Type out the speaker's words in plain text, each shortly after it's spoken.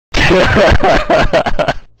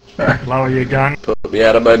Lower your gun. Put me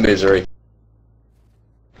out of my misery.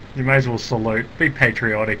 You may as well salute. Be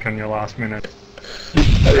patriotic on your last minute.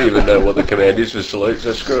 I don't even know what the command is for salute,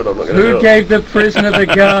 so screw it, I'm not going to do it. Who gave the prisoner the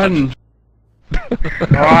gun?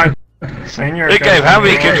 Alright, Senior. It gave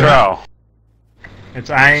heavy control. It's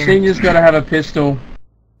aim. Senior's got to have a pistol.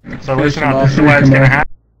 So listen up, this is the way it's going to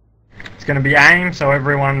happen. It's going to be aim, so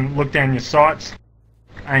everyone look down your sights.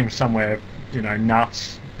 Aim somewhere, you know,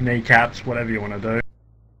 nuts, kneecaps, whatever you want to do.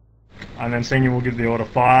 And then Senior will give the order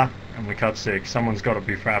fire, and we cut 6. Someone's got to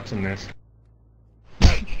be frapsing this.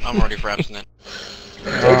 I'm already frapsing it.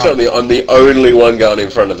 Don't tell me I'm the only one going in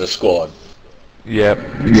front of the squad. Yep.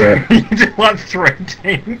 Yeah. You just want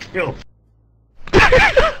 13 kills.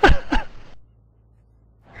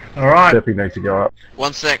 Alright. Steppy needs to go up.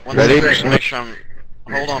 One sec, Ready? just make sure I'm...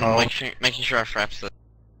 Hold on, Oh. making sure I fraps this.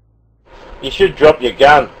 You should drop your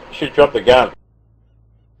gun. You should drop the gun.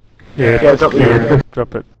 Yeah,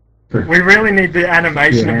 Drop it. we really need the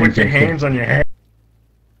animation to put your hands on your head.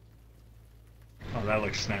 Oh, that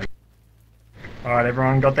looks snappy. Alright,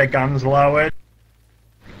 everyone got their guns lowered.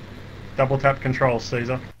 Double tap control,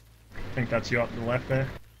 Caesar. I think that's you up to the left there.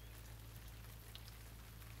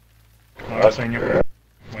 Alright, Senior.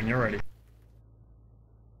 When you're ready.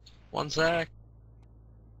 One sec.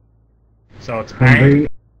 So it's aim.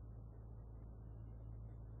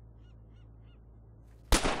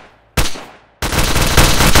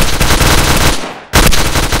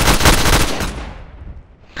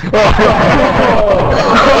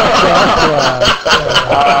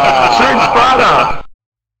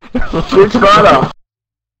 Shoot Sparta!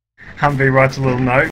 Humvee writes a little note.